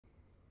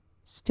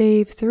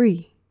Stave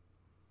 3.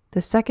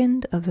 The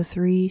second of the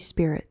three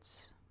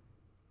spirits.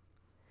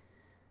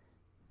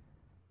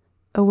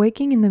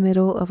 Awaking in the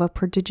middle of a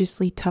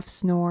prodigiously tough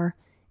snore,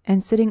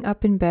 and sitting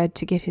up in bed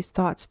to get his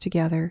thoughts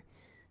together,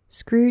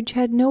 Scrooge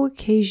had no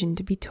occasion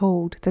to be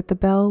told that the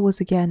bell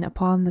was again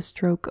upon the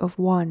stroke of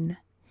 1.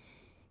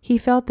 He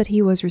felt that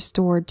he was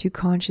restored to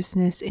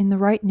consciousness in the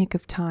right nick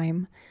of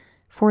time,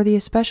 for the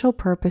especial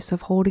purpose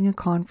of holding a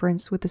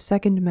conference with the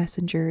second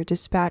messenger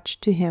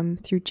dispatched to him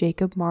through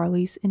Jacob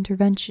Marley's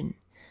intervention.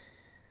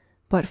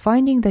 But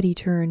finding that he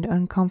turned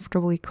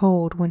uncomfortably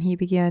cold when he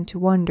began to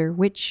wonder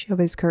which of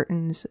his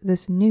curtains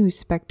this new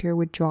spectre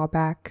would draw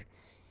back,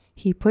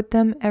 he put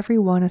them every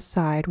one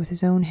aside with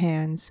his own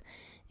hands,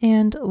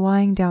 and,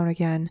 lying down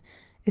again,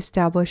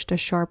 established a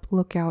sharp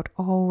lookout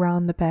all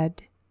round the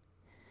bed.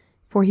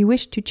 For he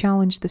wished to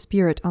challenge the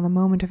spirit on the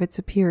moment of its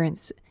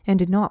appearance, and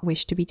did not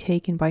wish to be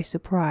taken by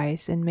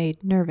surprise and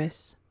made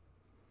nervous.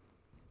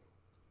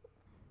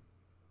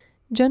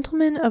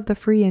 Gentlemen of the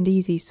free and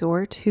easy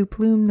sort, who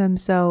plume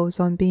themselves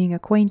on being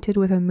acquainted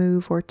with a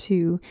move or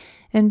two,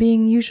 and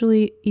being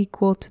usually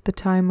equal to the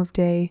time of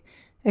day,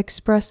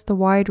 express the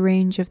wide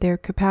range of their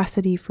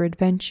capacity for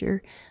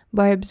adventure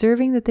by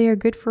observing that they are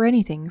good for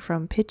anything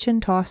from pitch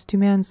and toss to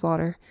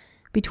manslaughter,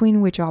 between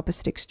which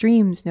opposite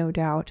extremes, no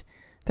doubt,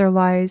 there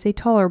lies a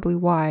tolerably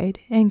wide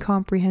and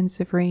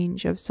comprehensive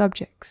range of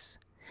subjects.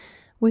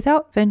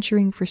 Without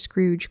venturing for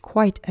Scrooge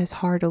quite as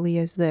heartily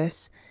as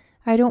this,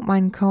 I don't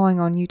mind calling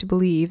on you to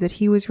believe that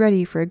he was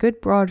ready for a good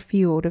broad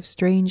field of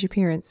strange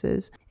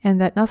appearances, and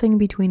that nothing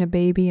between a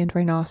baby and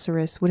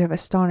rhinoceros would have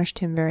astonished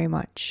him very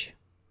much.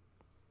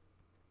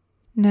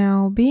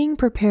 Now, being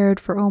prepared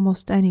for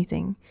almost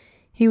anything,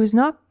 he was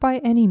not by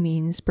any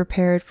means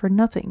prepared for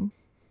nothing,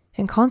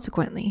 and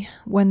consequently,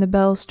 when the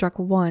bell struck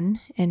 1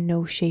 and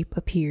no shape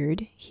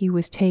appeared, he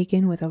was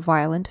taken with a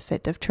violent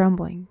fit of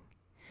trembling.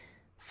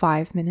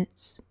 5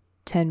 minutes,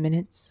 10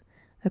 minutes,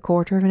 a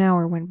quarter of an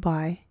hour went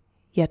by,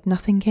 yet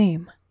nothing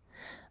came.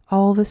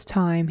 All this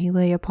time he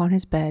lay upon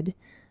his bed,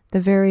 the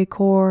very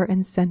core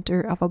and center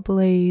of a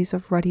blaze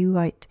of ruddy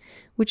light,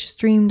 which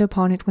streamed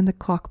upon it when the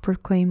clock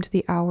proclaimed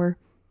the hour,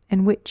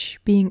 and which,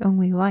 being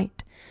only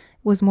light,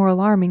 was more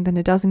alarming than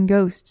a dozen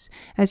ghosts,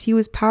 as he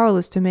was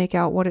powerless to make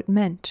out what it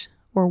meant,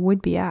 or would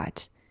be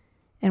at,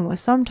 and was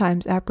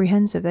sometimes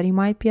apprehensive that he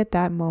might be at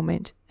that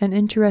moment an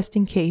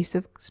interesting case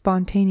of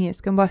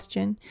spontaneous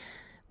combustion,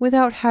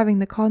 without having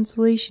the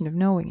consolation of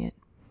knowing it.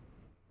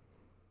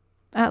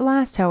 At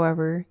last,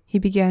 however, he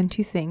began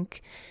to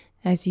think,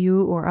 as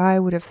you or I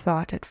would have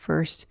thought at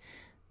first,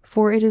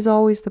 for it is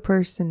always the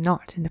person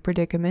not in the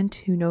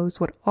predicament who knows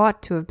what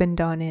ought to have been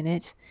done in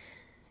it,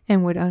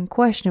 and would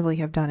unquestionably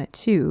have done it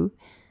too.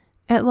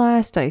 At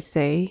last, I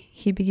say,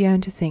 he began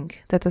to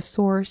think that the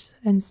source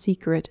and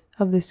secret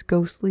of this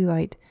ghostly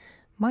light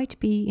might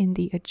be in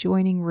the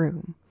adjoining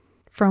room,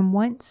 from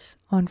whence,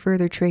 on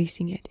further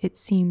tracing it, it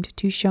seemed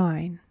to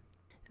shine.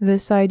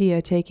 This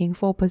idea taking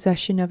full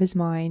possession of his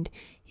mind,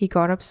 he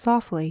got up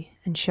softly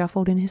and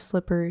shuffled in his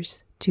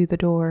slippers to the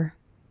door.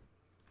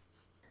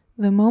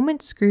 The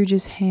moment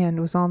Scrooge's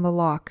hand was on the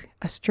lock,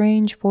 a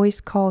strange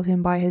voice called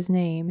him by his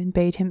name and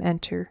bade him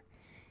enter.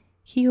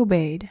 He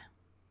obeyed.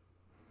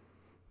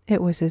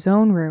 It was his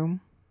own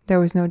room, there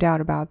was no doubt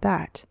about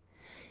that,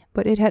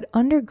 but it had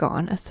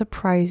undergone a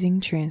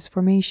surprising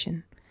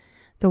transformation.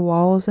 The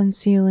walls and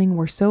ceiling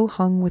were so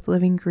hung with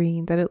living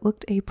green that it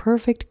looked a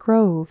perfect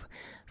grove,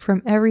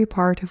 from every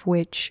part of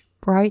which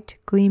bright,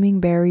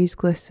 gleaming berries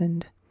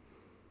glistened.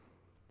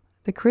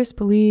 The crisp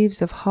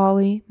leaves of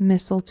holly,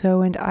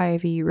 mistletoe, and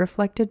ivy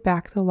reflected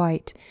back the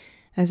light,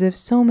 as if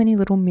so many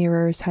little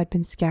mirrors had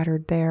been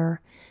scattered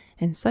there,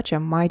 and such a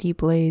mighty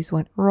blaze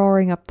went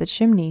roaring up the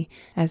chimney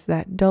as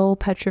that dull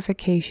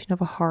petrification of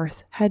a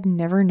hearth had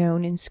never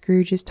known in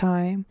Scrooge's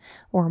time,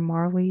 or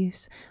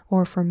Marley's,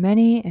 or for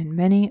many and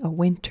many a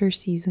winter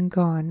season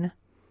gone.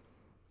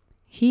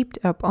 Heaped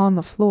up on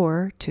the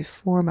floor, to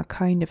form a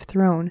kind of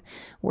throne,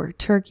 were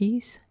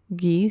turkeys,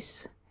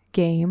 geese,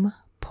 game,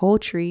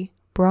 poultry,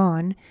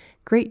 brawn,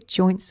 great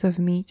joints of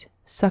meat,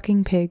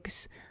 sucking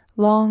pigs,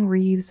 long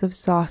wreaths of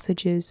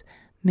sausages,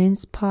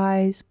 mince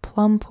pies,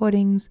 plum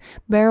puddings,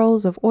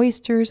 barrels of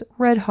oysters,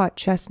 red-hot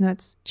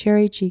chestnuts,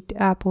 cherry-cheeked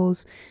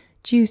apples,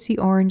 juicy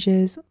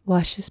oranges,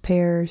 luscious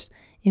pears,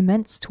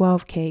 immense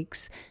 12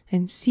 cakes,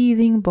 and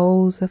seething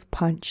bowls of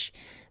punch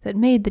that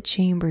made the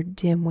chamber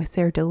dim with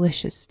their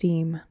delicious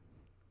steam.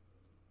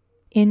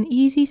 In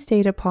easy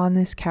state upon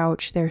this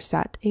couch there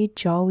sat a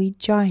jolly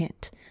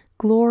giant,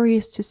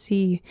 glorious to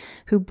see,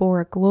 who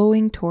bore a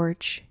glowing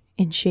torch,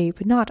 in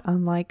shape not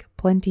unlike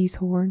Plenty's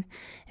horn,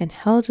 and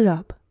held it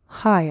up,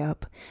 high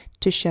up,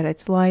 to shed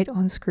its light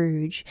on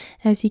Scrooge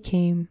as he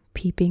came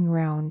peeping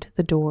round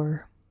the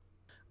door.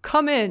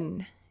 "Come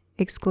in,"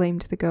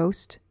 exclaimed the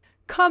ghost.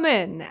 "Come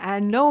in,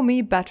 and know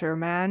me better,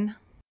 man."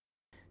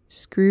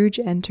 Scrooge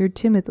entered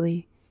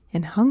timidly,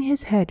 and hung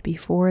his head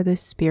before this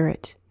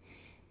spirit.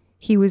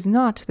 He was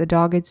not the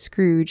dogged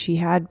Scrooge he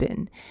had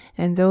been,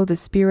 and though the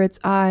spirit's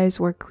eyes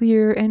were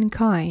clear and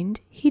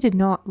kind, he did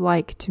not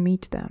like to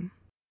meet them.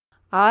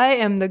 I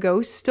am the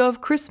ghost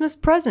of Christmas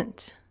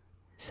present,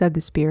 said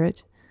the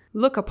spirit.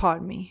 Look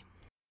upon me.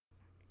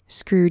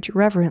 Scrooge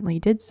reverently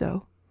did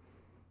so.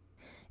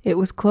 It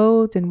was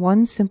clothed in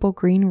one simple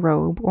green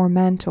robe or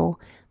mantle,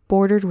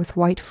 bordered with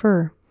white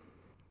fur.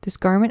 This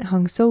garment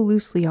hung so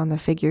loosely on the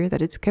figure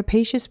that its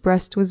capacious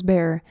breast was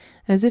bare,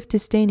 as if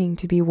disdaining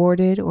to be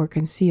warded or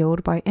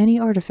concealed by any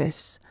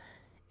artifice.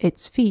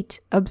 Its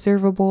feet,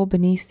 observable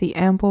beneath the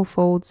ample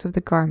folds of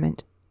the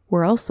garment,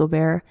 were also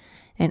bare,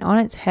 and on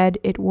its head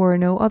it wore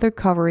no other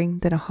covering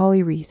than a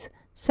holly wreath,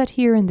 set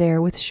here and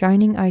there with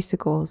shining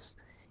icicles.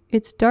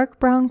 Its dark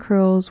brown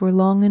curls were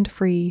long and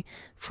free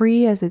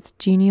as its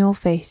genial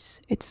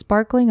face, its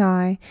sparkling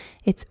eye,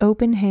 its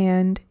open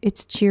hand,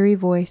 its cheery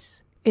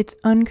voice, its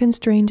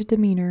unconstrained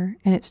demeanor,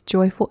 and its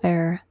joyful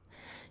air.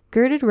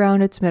 Girded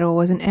round its middle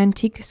was an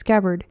antique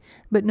scabbard,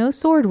 but no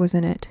sword was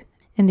in it,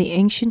 and the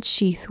ancient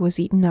sheath was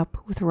eaten up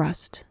with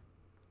rust.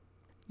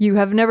 You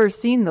have never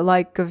seen the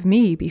like of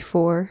me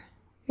before,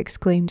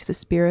 exclaimed the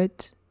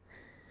spirit.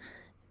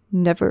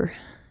 Never,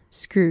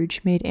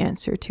 Scrooge made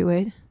answer to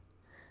it.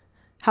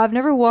 Have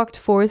never walked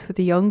forth with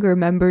the younger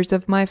members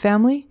of my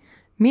family,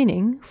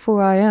 meaning,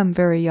 for I am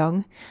very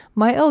young,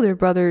 my elder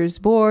brothers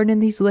born in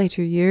these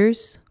later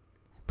years,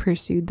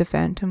 pursued the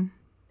phantom.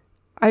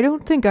 I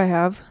don't think I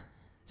have,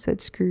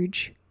 said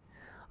Scrooge.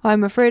 I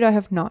am afraid I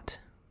have not.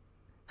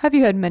 Have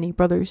you had many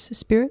brothers,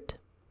 spirit?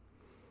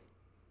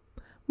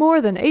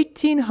 More than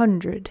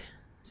 1,800,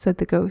 said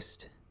the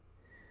ghost.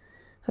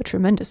 A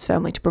tremendous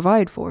family to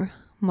provide for,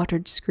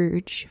 muttered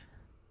Scrooge.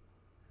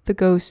 The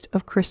ghost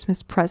of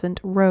Christmas present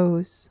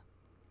rose.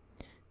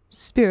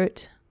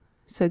 Spirit,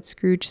 said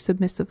Scrooge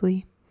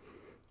submissively,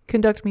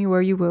 conduct me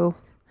where you will.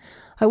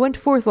 I went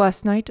forth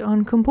last night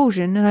on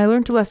compulsion, and I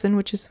learnt a lesson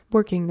which is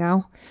working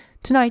now.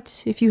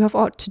 Tonight, if you have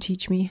aught to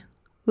teach me,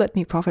 let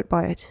me profit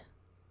by it.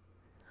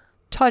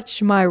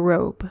 Touch my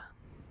robe.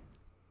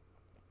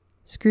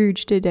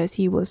 Scrooge did as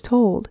he was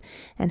told,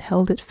 and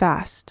held it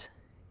fast.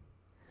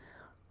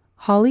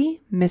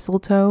 Holly,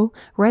 mistletoe,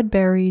 red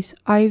berries,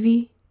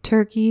 ivy,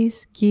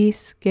 turkeys,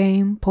 geese,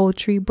 game,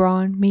 poultry,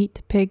 brawn,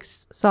 meat,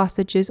 pigs,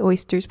 sausages,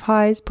 oysters,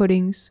 pies,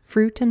 puddings,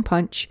 fruit, and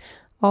punch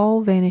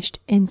all vanished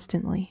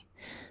instantly.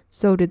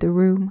 So did the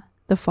room,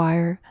 the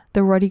fire,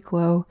 the ruddy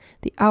glow,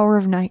 the hour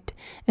of night,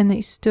 and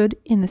they stood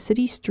in the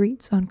city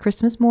streets on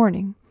Christmas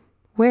morning,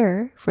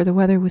 where, for the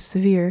weather was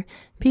severe,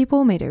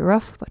 people made a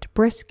rough but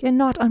brisk and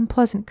not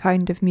unpleasant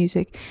kind of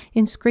music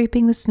in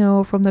scraping the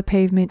snow from the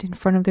pavement in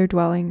front of their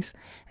dwellings,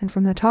 and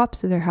from the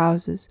tops of their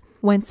houses,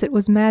 whence it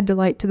was mad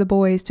delight to the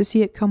boys to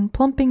see it come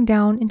plumping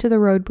down into the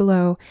road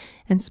below,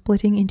 and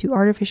splitting into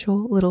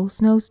artificial little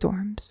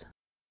snowstorms.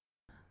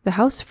 The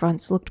house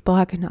fronts looked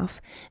black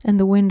enough, and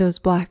the windows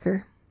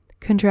blacker,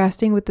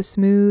 contrasting with the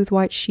smooth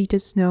white sheet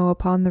of snow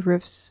upon the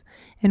roofs,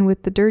 and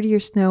with the dirtier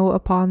snow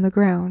upon the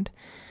ground,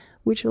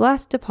 which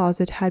last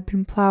deposit had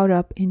been ploughed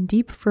up in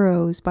deep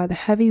furrows by the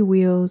heavy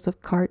wheels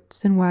of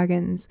carts and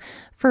wagons,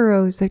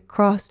 furrows that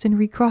crossed and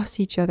recrossed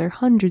each other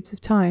hundreds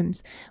of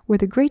times, where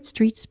the great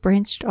streets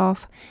branched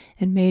off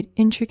and made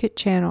intricate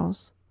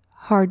channels,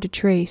 hard to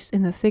trace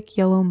in the thick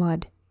yellow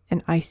mud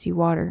and icy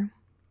water.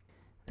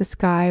 The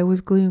sky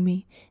was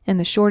gloomy, and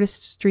the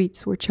shortest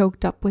streets were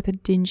choked up with a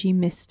dingy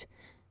mist,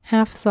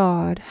 half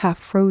thawed, half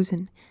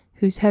frozen,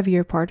 whose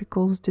heavier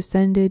particles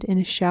descended in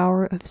a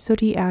shower of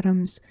sooty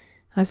atoms,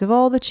 as if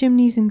all the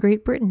chimneys in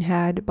Great Britain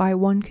had, by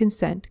one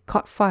consent,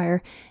 caught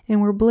fire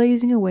and were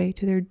blazing away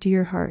to their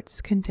dear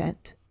hearts'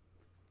 content.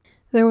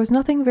 There was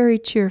nothing very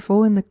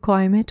cheerful in the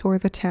climate or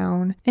the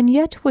town, and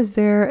yet was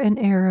there an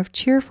air of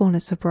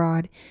cheerfulness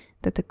abroad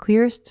that the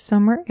clearest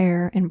summer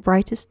air and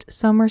brightest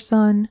summer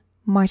sun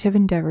might have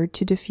endeavored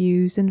to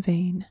diffuse in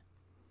vain.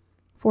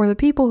 For the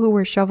people who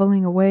were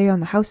shoveling away on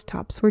the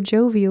housetops were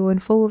jovial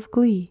and full of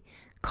glee,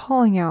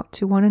 calling out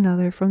to one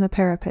another from the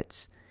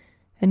parapets,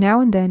 and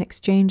now and then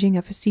exchanging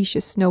a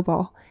facetious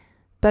snowball,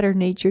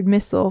 better-natured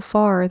missile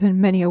far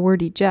than many a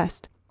wordy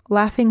jest,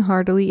 laughing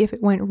heartily if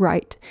it went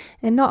right,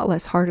 and not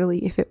less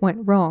heartily if it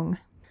went wrong.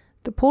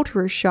 The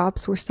poulterers'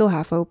 shops were still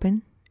half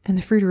open, and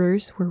the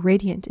fruiterers were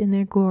radiant in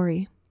their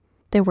glory.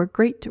 There were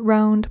great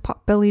round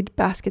pot-bellied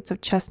baskets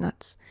of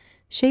chestnuts,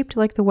 shaped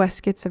like the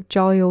waistcoats of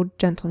jolly old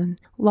gentlemen,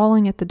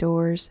 lolling at the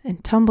doors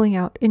and tumbling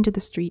out into the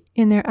street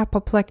in their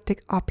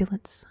apoplectic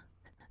opulence.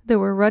 There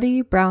were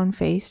ruddy,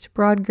 brown-faced,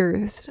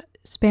 broad-girthed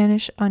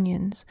Spanish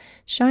onions,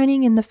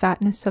 shining in the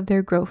fatness of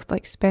their growth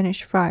like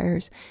Spanish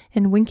friars,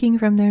 and winking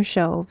from their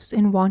shelves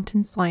in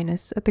wanton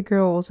slyness at the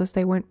girls as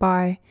they went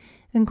by,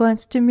 and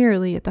glanced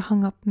demurely at the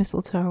hung-up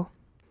mistletoe.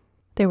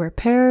 There were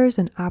pears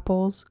and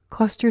apples,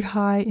 clustered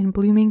high in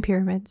blooming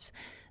pyramids.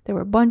 There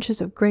were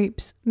bunches of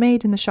grapes,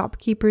 made in the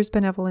shopkeeper's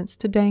benevolence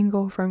to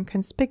dangle from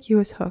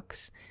conspicuous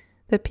hooks,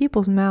 that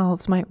people's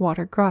mouths might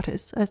water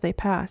gratis as they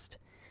passed.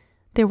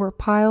 There were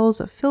piles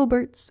of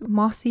filberts,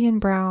 mossy and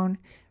brown,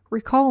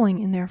 recalling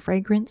in their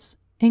fragrance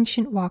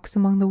ancient walks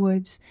among the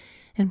woods,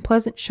 and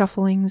pleasant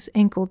shufflings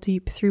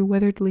ankle-deep through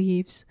withered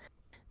leaves.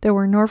 There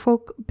were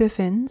Norfolk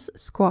biffins,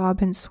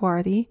 squab and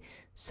swarthy,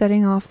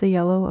 setting off the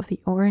yellow of the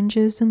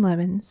oranges and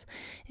lemons,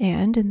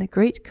 and, in the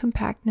great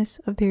compactness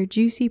of their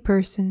juicy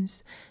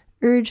persons,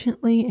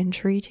 urgently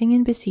entreating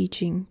and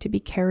beseeching to be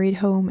carried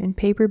home in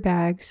paper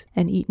bags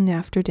and eaten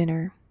after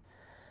dinner.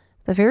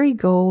 The very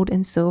gold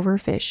and silver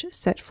fish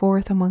set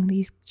forth among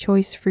these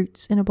choice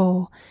fruits in a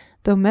bowl,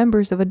 though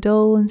members of a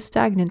dull and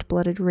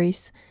stagnant-blooded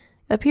race,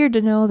 appeared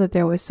to know that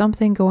there was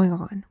something going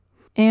on,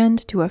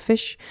 and to a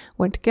fish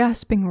went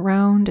gasping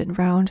round and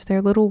round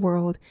their little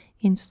world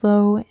in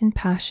slow and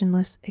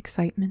passionless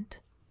excitement.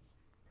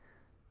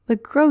 The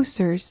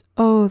grocers,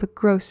 oh, the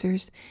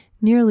grocers,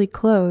 nearly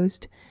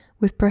closed,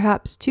 with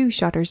perhaps 2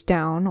 shutters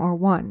down, or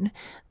 1,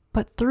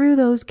 but through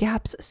those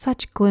gaps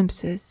such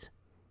glimpses.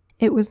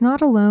 It was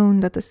not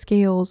alone that the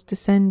scales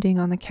descending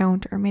on the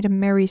counter made a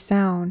merry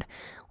sound,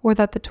 or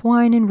that the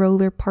twine and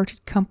roller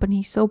parted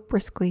company so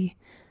briskly,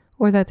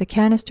 or that the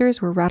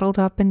canisters were rattled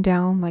up and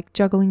down like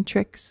juggling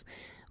tricks,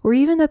 or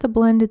even that the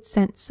blended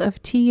scents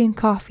of tea and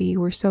coffee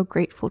were so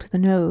grateful to the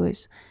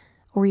nose,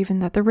 or even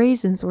that the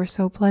raisins were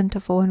so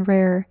plentiful and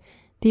rare,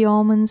 the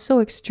almonds so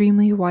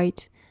extremely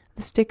white,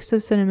 the sticks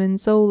of cinnamon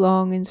so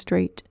long and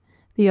straight,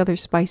 the other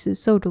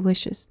spices so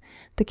delicious,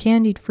 the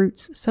candied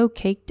fruits so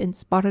caked and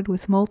spotted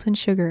with molten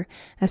sugar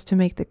as to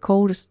make the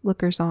coldest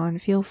lookers-on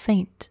feel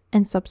faint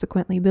and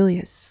subsequently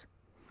bilious.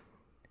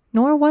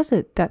 Nor was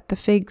it that the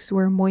figs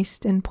were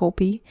moist and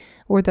pulpy,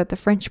 or that the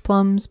French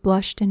plums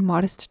blushed in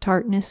modest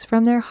tartness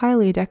from their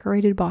highly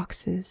decorated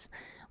boxes,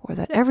 or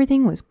that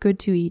everything was good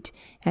to eat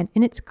and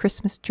in its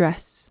Christmas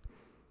dress.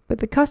 But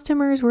the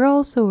customers were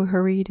all so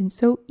hurried and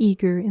so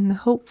eager in the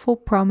hopeful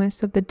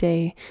promise of the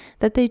day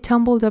that they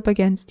tumbled up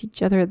against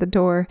each other at the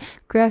door,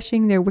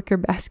 crashing their wicker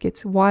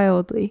baskets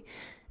wildly,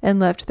 and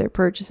left their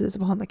purchases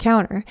upon the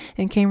counter,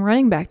 and came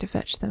running back to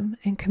fetch them,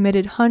 and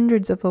committed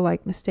hundreds of the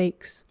like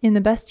mistakes, in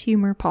the best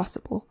humor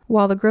possible,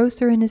 while the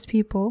grocer and his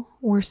people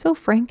were so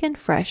frank and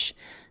fresh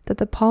that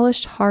the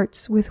polished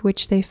hearts with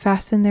which they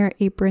fastened their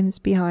aprons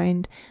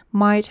behind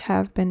might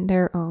have been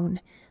their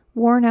own,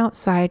 worn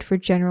outside for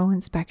general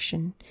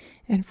inspection,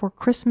 and for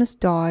Christmas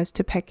daws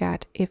to peck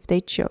at if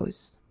they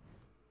chose.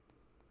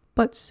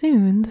 But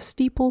soon the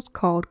steeples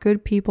called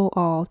good people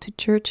all to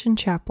church and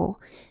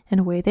chapel, and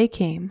away they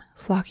came,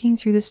 flocking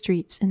through the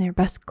streets in their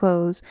best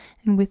clothes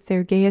and with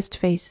their gayest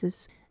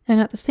faces,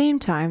 and at the same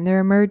time there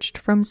emerged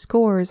from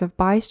scores of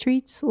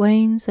by-streets,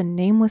 lanes, and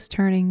nameless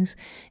turnings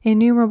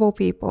innumerable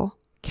people,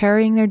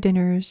 carrying their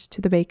dinners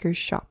to the bakers'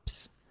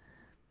 shops.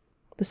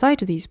 The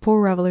sight of these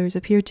poor revellers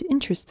appeared to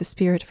interest the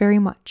spirit very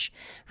much,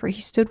 for he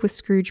stood with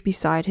Scrooge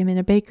beside him in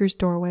a baker's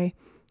doorway,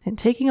 and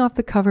taking off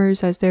the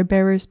covers as their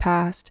bearers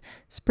passed,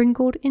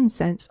 sprinkled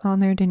incense on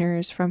their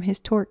dinners from his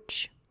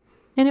torch.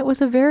 And it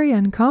was a very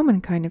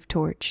uncommon kind of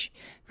torch,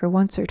 for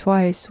once or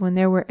twice, when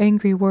there were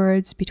angry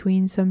words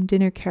between some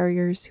dinner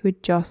carriers who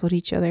had jostled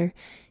each other,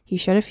 he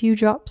shed a few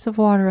drops of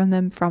water on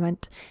them from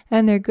it,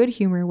 and their good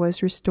humour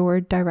was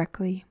restored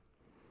directly.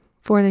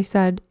 For they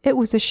said it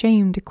was a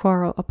shame to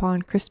quarrel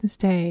upon Christmas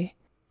Day,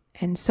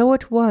 and so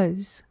it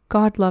was,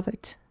 God love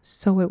it,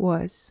 so it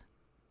was.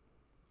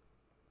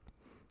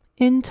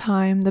 In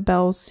time the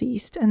bells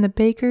ceased, and the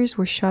bakers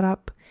were shut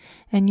up,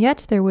 and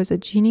yet there was a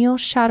genial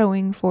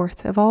shadowing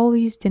forth of all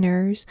these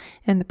dinners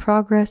and the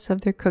progress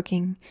of their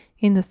cooking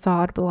in the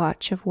thawed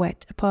blotch of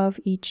wet above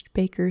each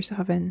baker's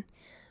oven,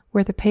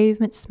 where the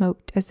pavement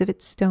smoked as if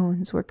its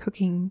stones were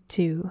cooking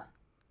too.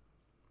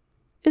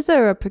 "Is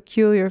there a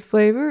peculiar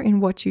flavour in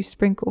what you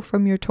sprinkle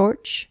from your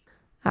torch?"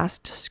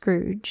 asked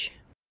Scrooge.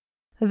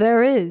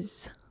 "There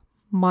is.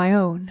 My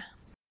own."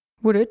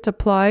 "Would it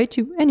apply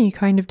to any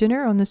kind of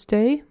dinner on this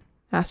day?"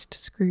 asked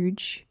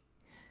Scrooge.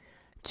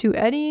 "To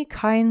any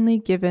kindly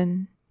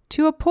given,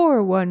 to a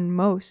poor one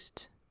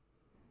most."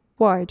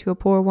 "Why to a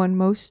poor one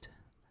most?"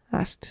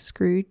 asked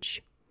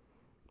Scrooge.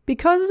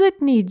 "Because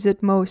it needs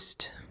it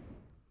most."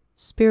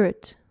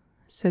 "Spirit,"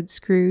 said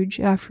Scrooge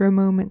after a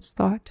moment's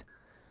thought,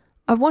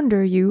 "I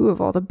wonder you,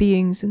 of all the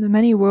beings in the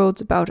many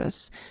worlds about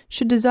us,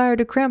 should desire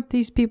to cramp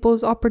these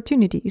people's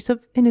opportunities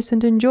of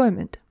innocent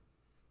enjoyment."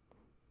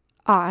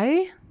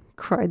 "I?"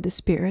 cried the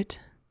spirit.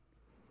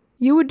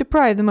 "You would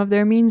deprive them of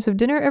their means of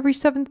dinner every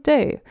 7th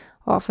day,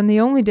 often the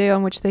only day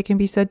on which they can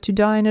be said to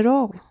dine at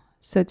all,"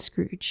 said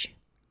Scrooge.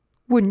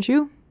 "Wouldn't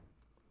you?"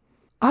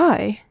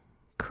 "I?"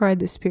 cried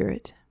the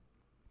spirit.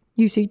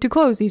 "You seek to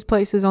close these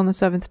places on the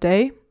 7th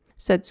day,"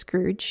 said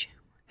Scrooge,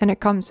 "and it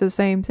comes to the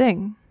same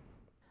thing."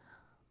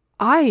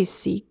 "I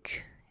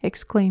seek!"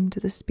 exclaimed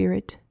the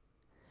spirit.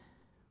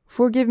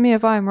 "Forgive me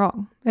if I am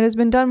wrong. It has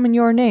been done in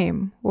your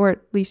name, or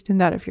at least in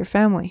that of your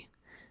family,"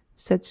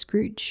 said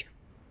Scrooge.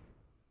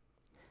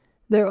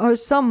 "There are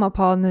some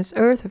upon this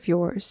earth of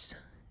yours,"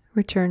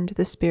 returned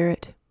the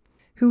spirit,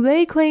 "who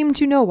lay claim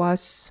to know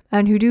us,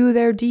 and who do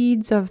their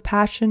deeds of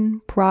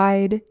passion,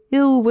 pride,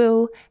 ill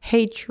will,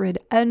 hatred,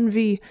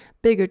 envy,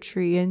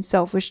 bigotry, and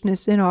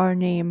selfishness in our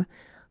name,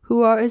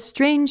 who are as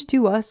strange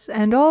to us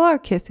and all our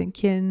kith and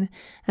kin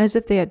as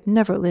if they had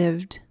never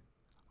lived.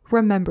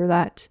 Remember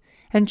that,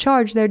 and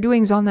charge their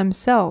doings on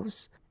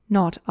themselves,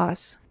 not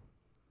us."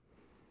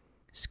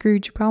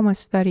 Scrooge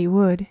promised that he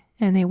would,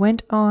 and they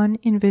went on,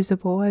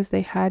 invisible as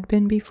they had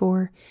been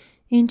before,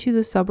 into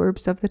the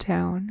suburbs of the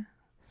town.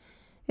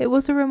 It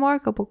was a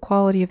remarkable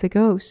quality of the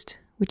ghost,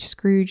 which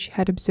Scrooge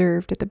had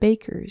observed at the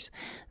baker's,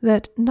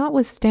 that,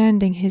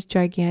 notwithstanding his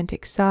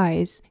gigantic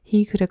size,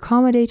 he could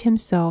accommodate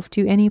himself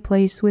to any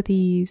place with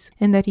ease,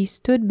 and that he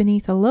stood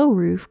beneath a low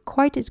roof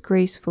quite as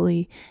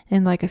gracefully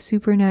and like a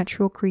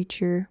supernatural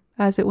creature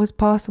as it was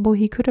possible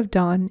he could have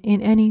done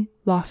in any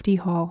lofty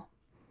hall.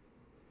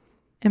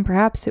 And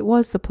perhaps it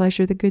was the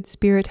pleasure the good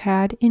spirit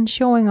had in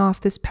showing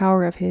off this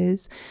power of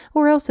his,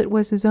 or else it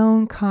was his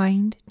own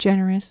kind,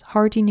 generous,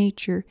 hearty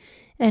nature,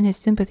 and his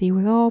sympathy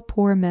with all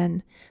poor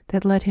men,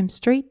 that led him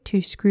straight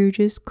to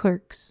Scrooge's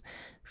clerk's,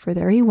 for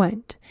there he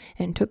went,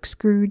 and took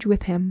Scrooge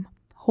with him,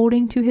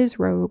 holding to his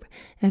robe,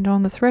 and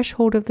on the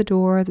threshold of the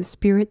door the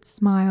spirit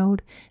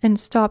smiled, and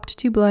stopped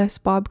to bless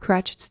Bob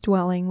Cratchit's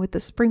dwelling with the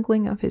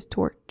sprinkling of his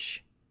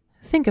torch.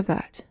 Think of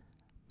that!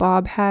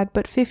 Bob had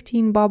but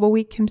 15 bob a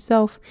week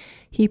himself.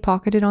 He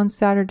pocketed on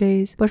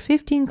Saturdays but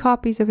 15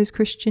 copies of his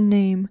Christian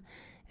name,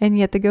 and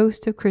yet the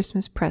ghost of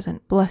Christmas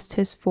present blessed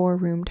his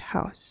 4-roomed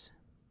house.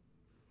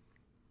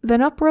 Then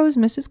up rose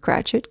Mrs.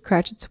 Cratchit,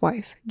 Cratchit's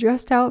wife,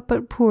 dressed out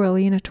but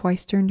poorly in a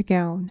twice-turned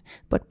gown,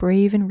 but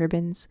brave in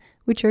ribbons,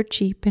 which are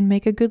cheap and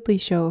make a goodly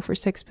show for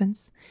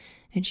 6pence,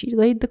 and she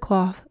laid the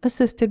cloth,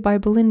 assisted by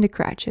Belinda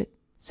Cratchit,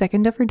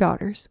 second of her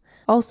daughters,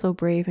 also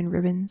brave in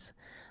ribbons,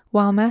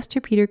 while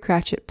Master Peter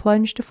Cratchit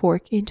plunged a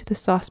fork into the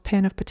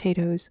saucepan of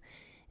potatoes,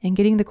 and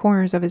getting the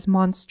corners of his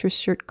monstrous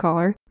shirt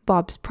collar,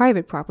 Bob's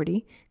private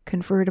property,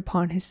 conferred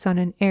upon his son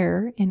and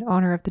heir in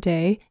honor of the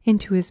day,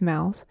 into his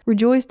mouth,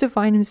 rejoiced to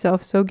find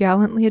himself so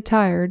gallantly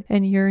attired,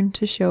 and yearned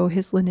to show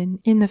his linen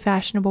in the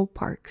fashionable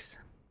parks.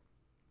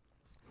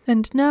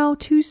 And now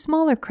 2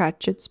 smaller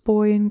Cratchits,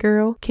 boy and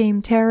girl,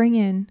 came tearing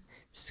in,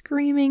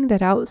 screaming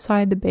that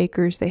outside the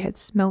baker's they had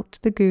smelt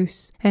the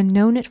goose, and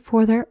known it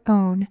for their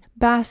own,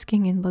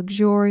 basking in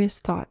luxurious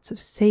thoughts of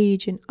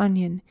sage and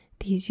onion.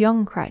 These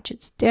young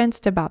Cratchits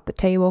danced about the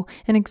table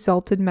and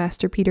exalted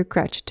Master Peter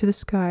Cratchit to the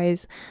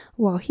skies,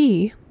 while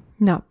he,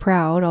 not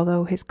proud,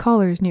 although his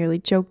colours nearly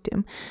choked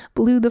him,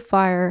 blew the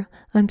fire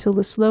until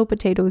the slow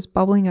potatoes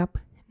bubbling up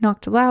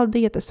knocked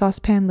loudly at the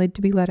saucepan lid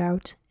to be let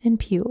out, and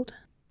peeled.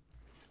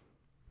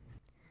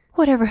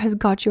 "Whatever has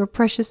got your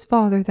precious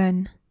father,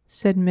 then?"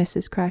 said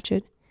Mrs.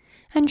 Cratchit.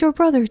 "And your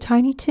brother,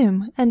 Tiny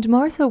Tim, and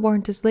Martha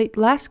weren't as late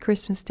last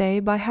Christmas Day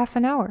by half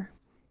an hour."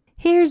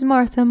 "Here's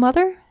Martha,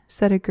 mother,"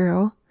 said a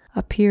girl,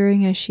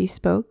 appearing as she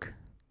spoke.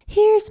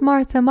 "Here's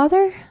Martha,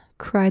 mother,"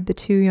 cried the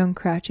 2 young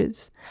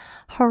Cratchits.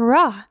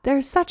 "Hurrah!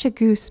 There's such a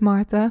goose,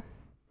 Martha."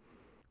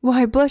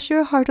 "Why, bless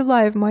your heart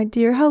alive, my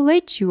dear, how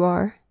late you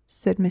are,"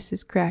 said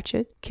Mrs.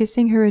 Cratchit,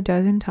 kissing her a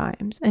dozen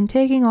times, and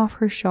taking off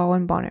her shawl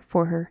and bonnet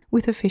for her,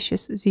 with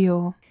officious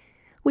zeal.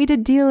 "We'd a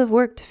deal of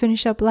work to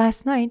finish up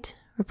last night,"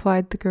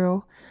 replied the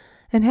girl,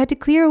 "and had to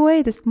clear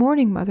away this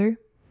morning, mother."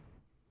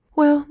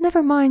 "Well,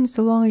 never mind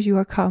so long as you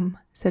are come,"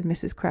 said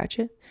Mrs.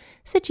 Cratchit.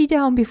 "Sit ye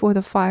down before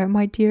the fire,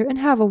 my dear, and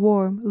have a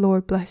warm,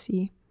 Lord bless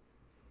ye."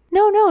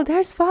 "No, no,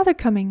 there's father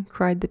coming,"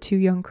 cried the 2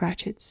 young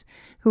Cratchits,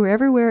 who were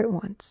everywhere at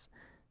once.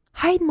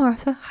 "Hide,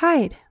 Martha,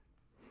 hide."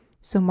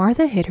 So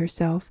Martha hid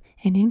herself,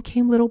 and in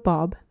came little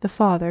Bob, the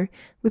father,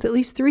 with at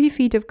least 3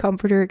 feet of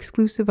comforter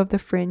exclusive of the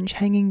fringe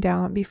hanging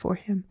down before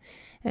him,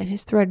 and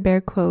his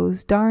threadbare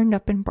clothes darned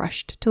up and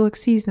brushed to look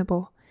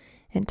seasonable,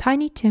 and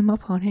Tiny Tim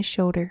upon his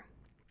shoulder.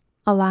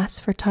 Alas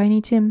for Tiny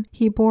Tim,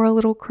 he bore a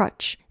little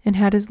crutch, and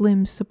had his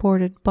limbs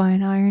supported by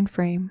an iron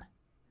frame.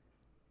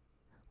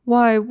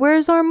 "Why,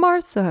 where's our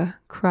Martha?"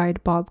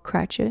 cried Bob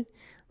Cratchit,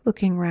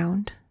 looking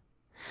round.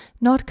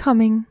 "Not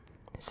coming,"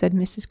 said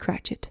Mrs.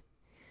 Cratchit.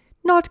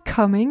 "Not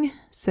coming,"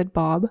 said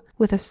Bob,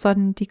 with a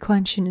sudden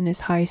declension in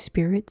his high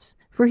spirits,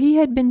 for he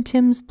had been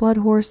Tim's blood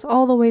horse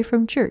all the way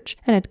from church,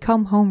 and had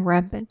come home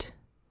rampant.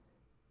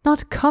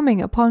 "Not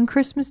coming upon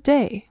Christmas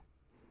Day."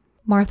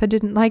 Martha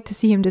didn't like to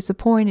see him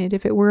disappointed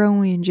if it were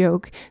only in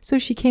joke, so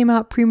she came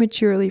out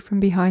prematurely from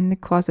behind the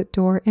closet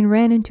door and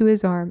ran into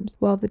his arms,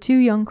 while the 2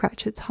 young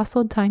Cratchits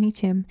hustled Tiny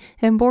Tim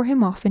and bore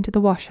him off into the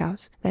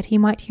wash-house, that he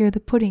might hear the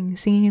pudding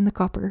singing in the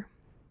copper.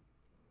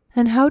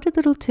 "And how did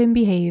little Tim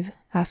behave?"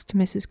 asked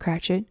Mrs.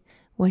 Cratchit,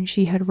 when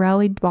she had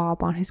rallied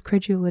Bob on his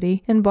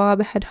credulity, and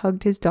Bob had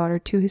hugged his daughter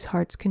to his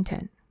heart's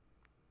content.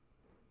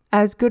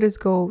 "As good as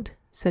gold,"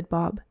 said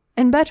Bob,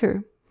 "and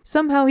better.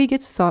 Somehow he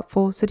gets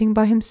thoughtful, sitting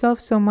by himself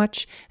so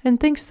much, and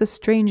thinks the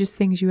strangest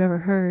things you ever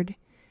heard.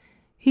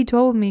 He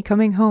told me,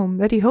 coming home,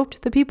 that he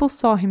hoped the people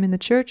saw him in the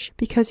church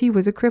because he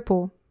was a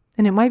cripple,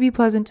 and it might be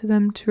pleasant to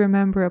them to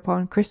remember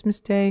upon Christmas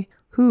Day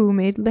who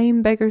made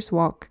lame beggars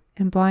walk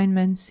and blind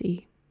men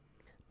see."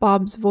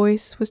 Bob's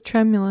voice was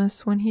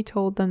tremulous when he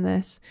told them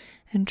this,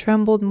 and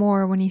trembled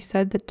more when he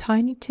said that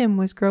Tiny Tim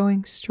was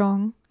growing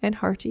strong and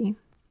hearty.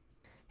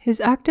 His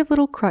active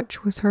little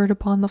crutch was heard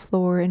upon the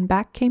floor, and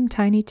back came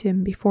Tiny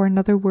Tim before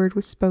another word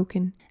was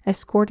spoken,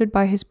 escorted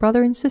by his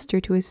brother and sister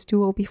to his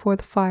stool before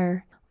the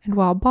fire, and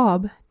while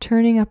Bob,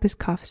 turning up his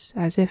cuffs,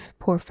 as if,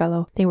 poor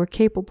fellow, they were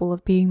capable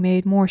of being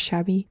made more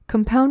shabby,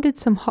 compounded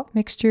some hot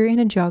mixture in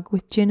a jug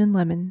with gin and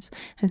lemons,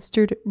 and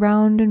stirred it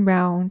round and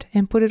round,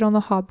 and put it on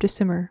the hob to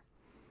simmer,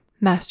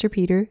 Master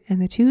Peter and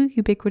the two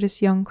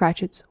ubiquitous young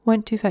Cratchits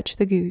went to fetch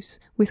the goose,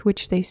 with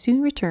which they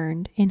soon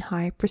returned in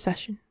high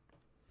procession.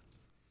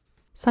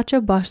 Such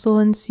a bustle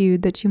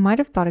ensued that you might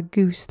have thought a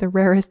goose the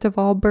rarest of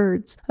all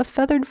birds, a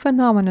feathered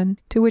phenomenon,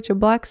 to which a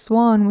black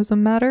swan was a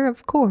matter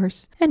of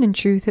course, and in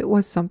truth it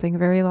was something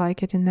very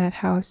like it in that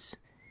house.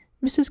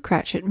 Mrs.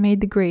 Cratchit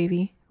made the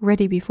gravy,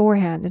 ready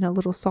beforehand in a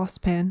little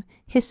saucepan,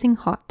 hissing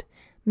hot.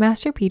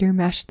 Master Peter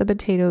mashed the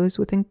potatoes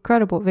with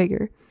incredible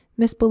vigor.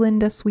 Miss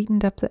Belinda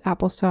sweetened up the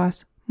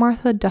applesauce.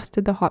 Martha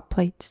dusted the hot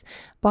plates.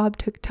 Bob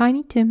took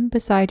Tiny Tim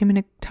beside him in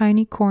a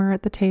tiny corner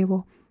at the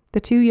table. The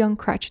two young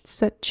Cratchits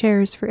set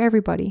chairs for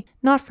everybody,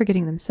 not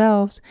forgetting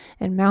themselves,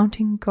 and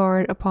mounting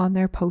guard upon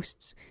their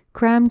posts,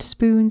 crammed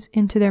spoons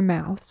into their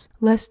mouths,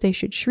 lest they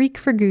should shriek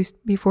for goose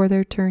before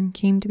their turn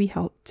came to be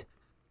helped.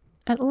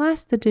 At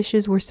last the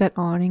dishes were set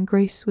on, and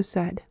grace was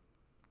said.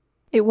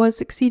 It was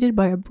succeeded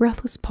by a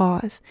breathless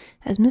pause,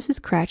 as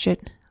Mrs.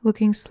 Cratchit,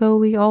 looking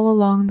slowly all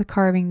along the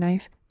carving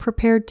knife,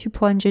 prepared to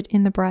plunge it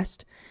in the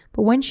breast.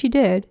 But when she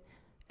did,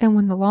 and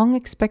when the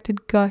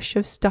long-expected gush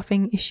of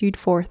stuffing issued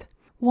forth,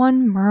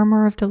 one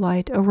murmur of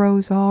delight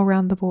arose all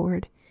round the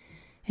board,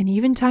 and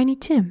even Tiny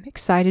Tim,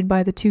 excited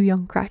by the two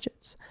young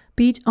Cratchits,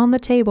 beat on the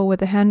table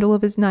with the handle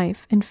of his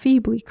knife, and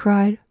feebly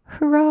cried,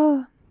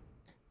 "Hurrah!"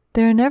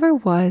 There never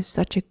was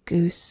such a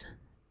goose.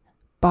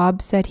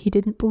 Bob said he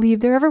didn't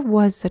believe there ever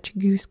was such a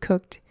goose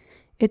cooked.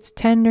 Its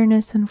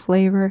tenderness and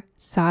flavor,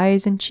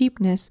 size and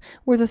cheapness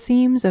were the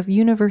themes of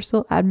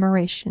universal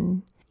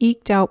admiration.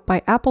 Eked out by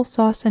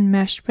applesauce and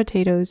mashed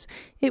potatoes,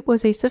 it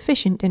was a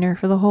sufficient dinner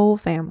for the whole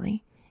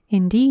family.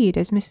 Indeed,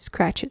 as Mrs.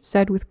 Cratchit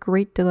said with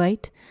great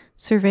delight,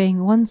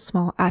 surveying one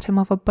small atom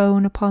of a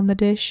bone upon the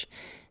dish,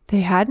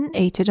 they hadn't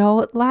ate it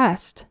all at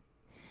last.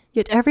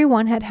 Yet every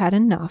one had had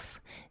enough,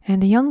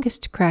 and the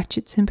youngest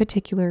Cratchits in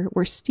particular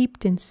were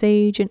steeped in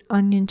sage and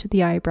onion to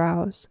the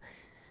eyebrows.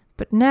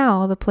 But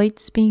now, the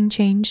plates being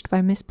changed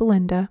by Miss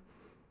Belinda,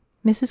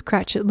 Mrs.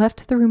 Cratchit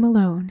left the room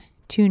alone,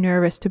 too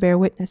nervous to bear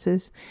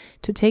witnesses,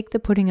 to take the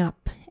pudding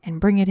up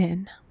and bring it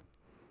in.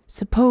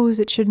 Suppose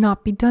it should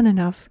not be done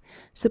enough.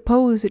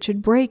 Suppose it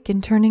should break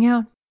in turning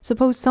out.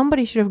 Suppose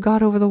somebody should have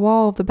got over the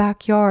wall of the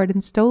backyard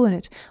and stolen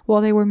it while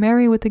they were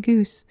merry with the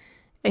goose,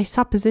 a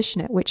supposition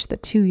at which the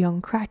two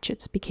young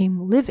Cratchits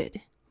became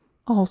livid.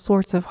 All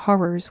sorts of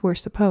horrors were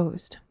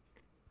supposed.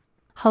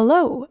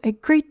 Hullo! A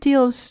great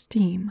deal of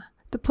steam.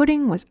 The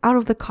pudding was out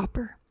of the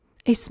copper.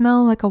 A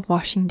smell like a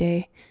washing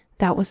day.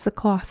 That was the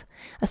cloth.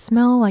 A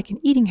smell like an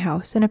eating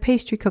house and a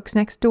pastry cook's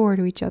next door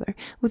to each other,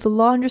 with the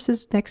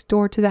laundress's next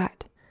door to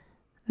that.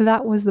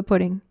 That was the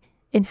pudding.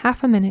 In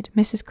half a minute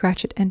Mrs.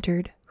 Cratchit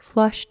entered,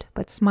 flushed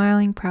but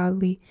smiling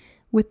proudly,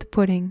 with the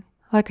pudding,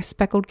 like a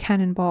speckled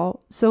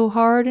cannonball, so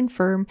hard and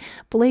firm,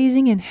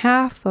 blazing in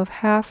half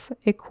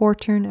a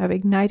quartern of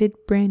ignited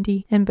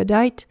brandy, and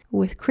bedight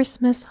with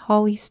Christmas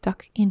holly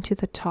stuck into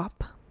the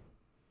top.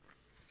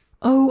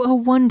 "Oh, a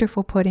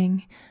wonderful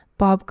pudding,"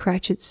 Bob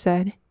Cratchit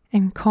said,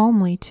 and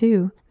calmly,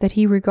 too, that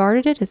he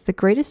regarded it as the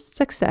greatest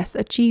success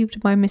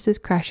achieved by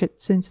Mrs. Cratchit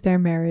since their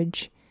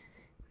marriage.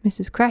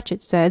 Mrs.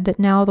 Cratchit said that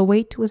now the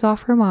weight was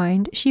off her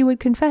mind, she would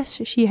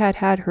confess she had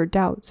had her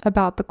doubts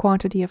about the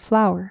quantity of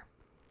flour.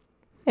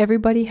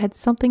 Everybody had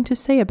something to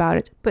say about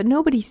it, but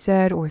nobody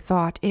said or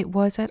thought it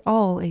was at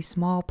all a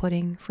small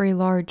pudding for a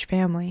large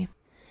family.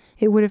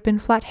 It would have been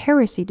flat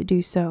heresy to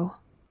do so.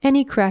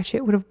 Any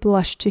Cratchit would have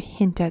blushed to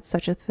hint at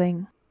such a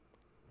thing.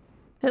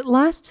 At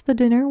last the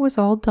dinner was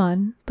all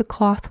done, the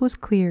cloth was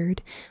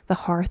cleared, the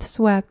hearth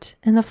swept,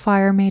 and the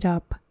fire made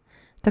up.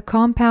 The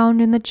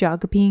compound in the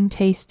jug being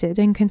tasted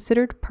and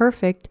considered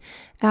perfect,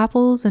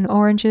 apples and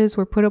oranges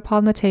were put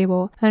upon the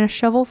table, and a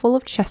shovelful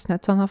of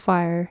chestnuts on the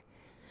fire.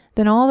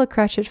 Then all the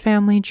Cratchit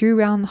family drew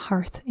round the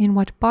hearth in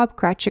what Bob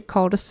Cratchit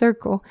called a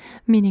circle,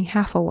 meaning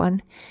half a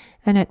one,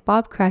 and at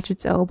Bob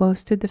Cratchit's elbow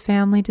stood the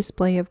family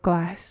display of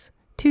glass,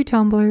 2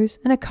 tumblers,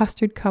 and a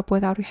custard cup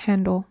without a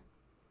handle.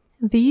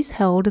 These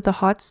held the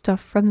hot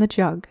stuff from the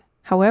jug,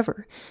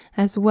 however,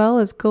 as well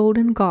as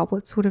golden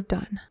goblets would have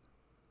done.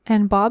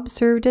 And Bob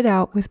served it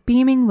out with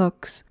beaming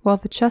looks, while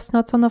the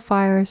chestnuts on the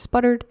fire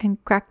sputtered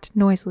and cracked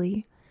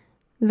noisily.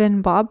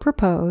 Then Bob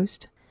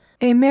proposed,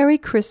 "A Merry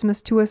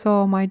Christmas to us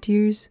all, my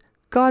dears.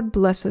 God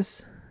bless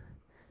us,"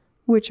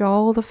 which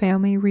all the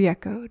family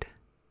re-echoed.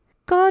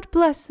 "God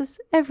bless us,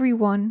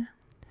 everyone,"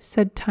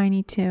 said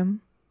Tiny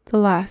Tim, the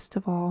last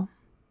of all.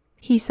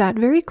 He sat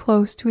very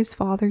close to his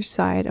father's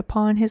side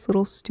upon his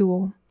little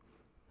stool.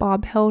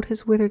 Bob held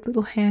his withered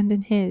little hand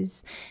in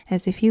his,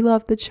 as if he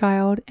loved the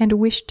child and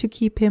wished to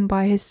keep him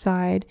by his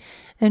side,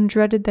 and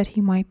dreaded that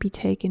he might be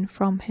taken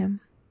from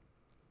him.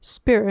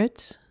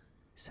 "Spirit,"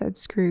 said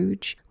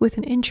Scrooge, with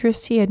an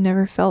interest he had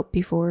never felt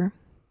before,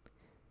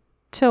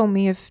 "tell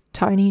me if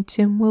Tiny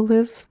Tim will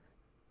live."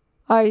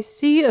 "I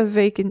see a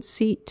vacant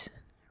seat,"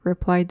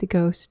 replied the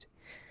ghost,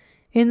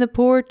 "in the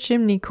poor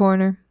chimney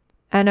corner,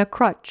 and a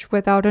crutch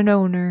without an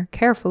owner,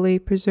 carefully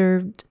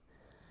preserved.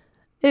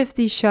 If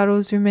these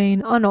shadows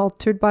remain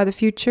unaltered by the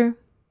future,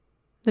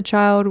 the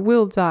child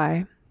will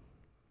die."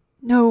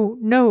 "No,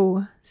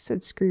 no,"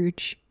 said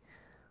Scrooge.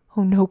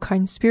 "Oh, no,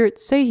 kind spirit,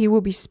 say he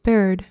will be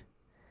spared."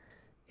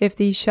 "If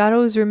these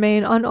shadows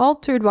remain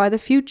unaltered by the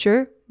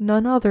future,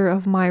 none other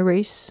of my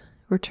race,"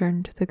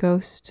 returned the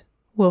ghost,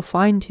 "will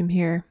find him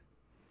here."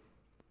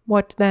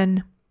 "What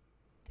then?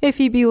 If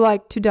he be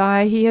like to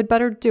die, he had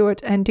better do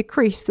it and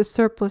decrease the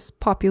surplus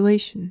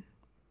population."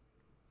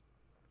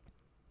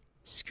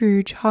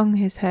 Scrooge hung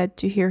his head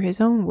to hear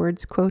his own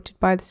words quoted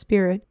by the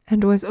spirit,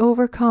 and was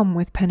overcome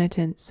with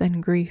penitence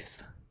and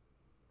grief.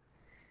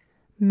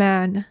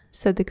 "Man,"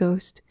 said the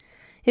ghost,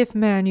 "if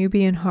man you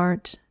be in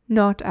heart,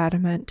 not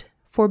adamant,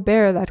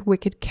 forbear that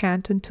wicked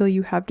cant until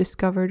you have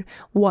discovered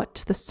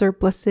what the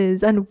surplus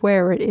is and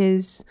where it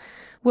is.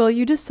 Will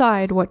you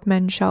decide what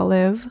men shall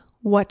live,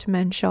 what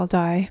men shall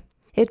die?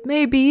 It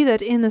may be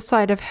that in the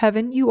sight of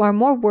heaven you are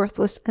more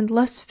worthless and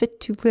less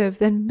fit to live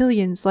than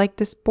millions like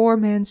this poor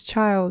man's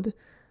child.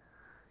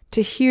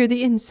 To hear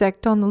the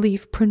insect on the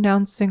leaf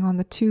pronouncing on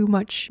the too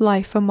much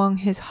life among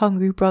his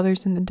hungry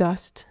brothers in the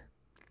dust."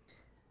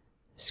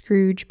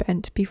 Scrooge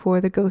bent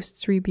before the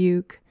ghost's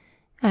rebuke,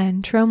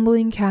 and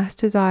trembling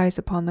cast his eyes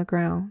upon the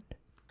ground,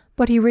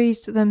 but he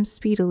raised them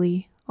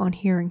speedily on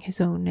hearing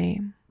his own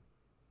name.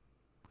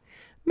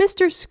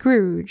 "Mr.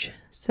 Scrooge,"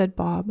 said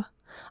Bob,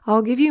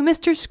 "I'll give you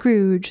Mr.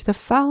 Scrooge, the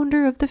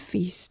founder of the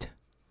feast."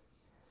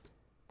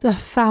 "The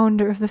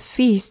founder of the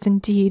feast,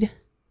 indeed,"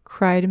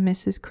 cried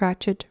Mrs.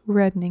 Cratchit,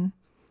 reddening.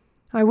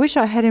 "I wish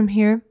I had him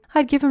here.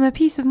 I'd give him a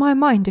piece of my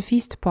mind to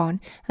feast upon,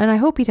 and I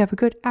hope he'd have a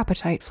good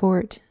appetite for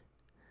it."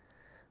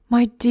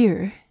 "My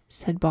dear,"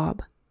 said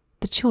Bob,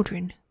 "the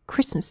children,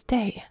 Christmas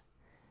Day."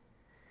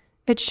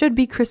 "It should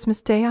be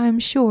Christmas Day, I am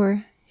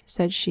sure,"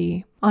 said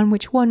she, "on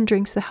which one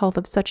drinks the health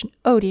of such an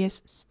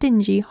odious,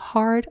 stingy,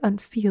 hard,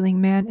 unfeeling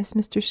man as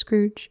Mr.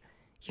 Scrooge.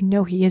 You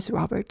know he is,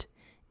 Robert.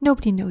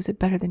 Nobody knows it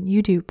better than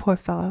you do, poor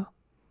fellow."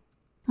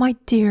 "My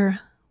dear,"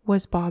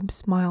 was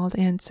Bob's mild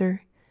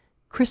answer,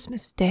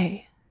 "Christmas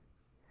Day."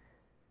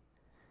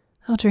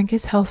 "I'll drink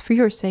his health for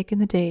your sake in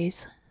the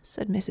days,"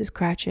 said Mrs.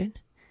 Cratchit.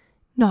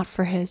 "Not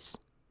for his.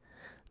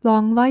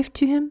 Long life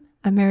to him,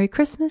 a Merry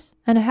Christmas,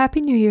 and a Happy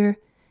New Year.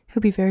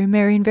 He'll be very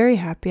merry and very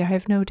happy, I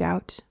have no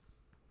doubt."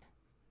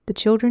 The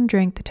children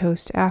drank the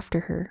toast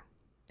after her.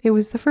 It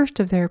was the first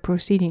of their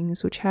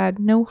proceedings which had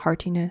no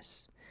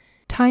heartiness.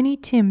 Tiny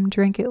Tim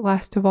drank it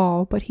last of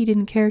all, but he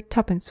didn't care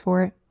twopence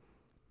for it.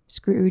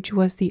 Scrooge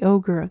was the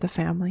ogre of the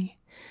family.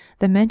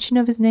 The mention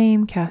of his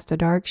name cast a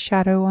dark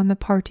shadow on the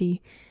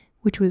party,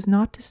 which was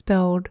not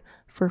dispelled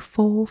for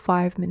full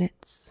 5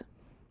 minutes.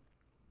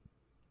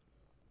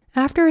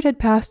 After it had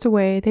passed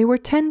away, they were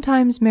 10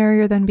 times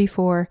merrier than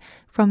before,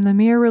 from the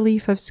mere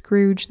relief of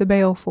Scrooge the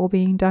baleful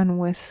being done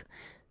with.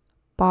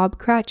 Bob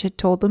Cratchit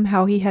told them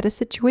how he had a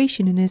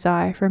situation in his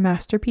eye for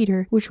Master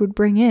Peter, which would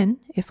bring in,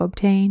 if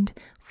obtained,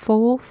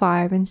 full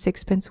 5 and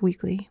 6pence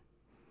weekly.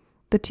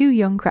 The 2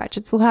 young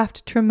Cratchits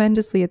laughed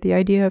tremendously at the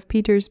idea of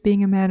Peter's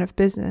being a man of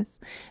business,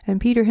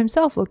 and Peter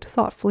himself looked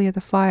thoughtfully at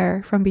the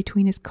fire from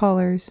between his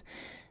collars,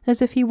 as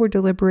if he were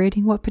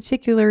deliberating what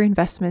particular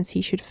investments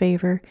he should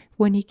favor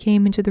when he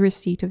came into the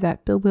receipt of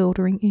that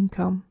bewildering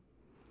income.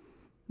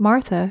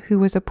 Martha, who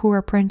was a poor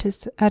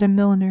apprentice at a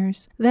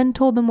milliner's, then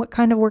told them what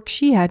kind of work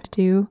she had to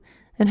do,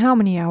 and how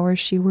many hours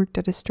she worked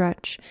at a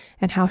stretch,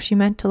 and how she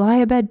meant to lie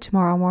abed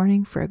tomorrow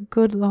morning for a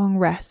good long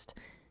rest,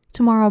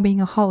 tomorrow being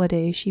a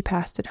holiday she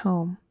passed at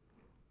home.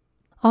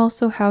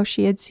 Also how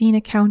she had seen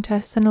a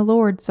countess and a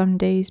lord some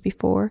days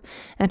before,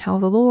 and how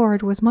the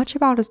lord was much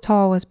about as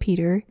tall as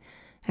Peter,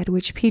 at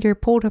which Peter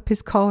pulled up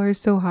his collars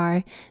so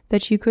high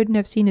that you couldn't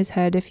have seen his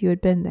head if you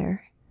had been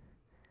there.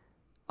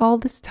 All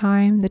this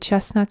time the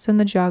chestnuts and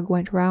the jug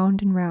went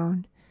round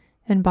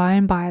and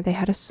by they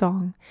had a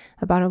song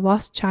about a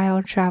lost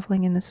child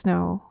traveling in the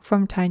snow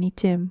from Tiny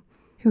Tim,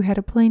 who had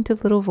a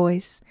plaintive little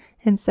voice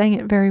and sang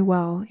it very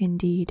well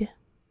indeed.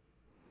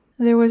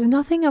 There was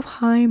nothing of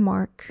high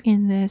mark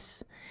in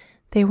this.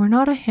 They were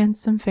not a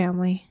handsome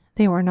family.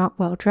 They were not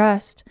well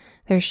dressed.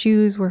 Their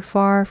shoes were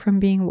far from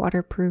being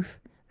waterproof.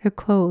 Their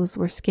clothes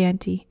were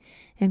scanty,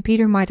 and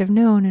Peter might have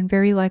known, and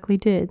very likely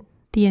did,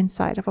 the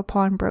inside of a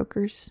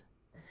pawnbroker's.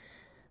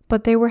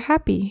 But they were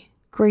happy,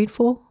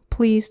 grateful,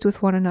 pleased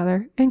with one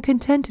another, and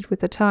contented with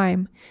the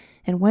time,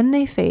 and when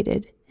they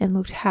faded, and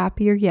looked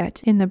happier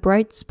yet in the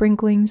bright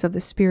sprinklings of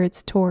the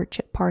spirit's torch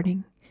at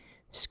parting,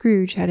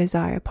 Scrooge had his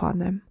eye upon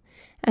them,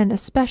 and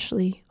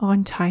especially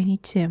on Tiny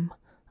Tim,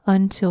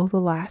 until the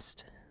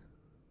last.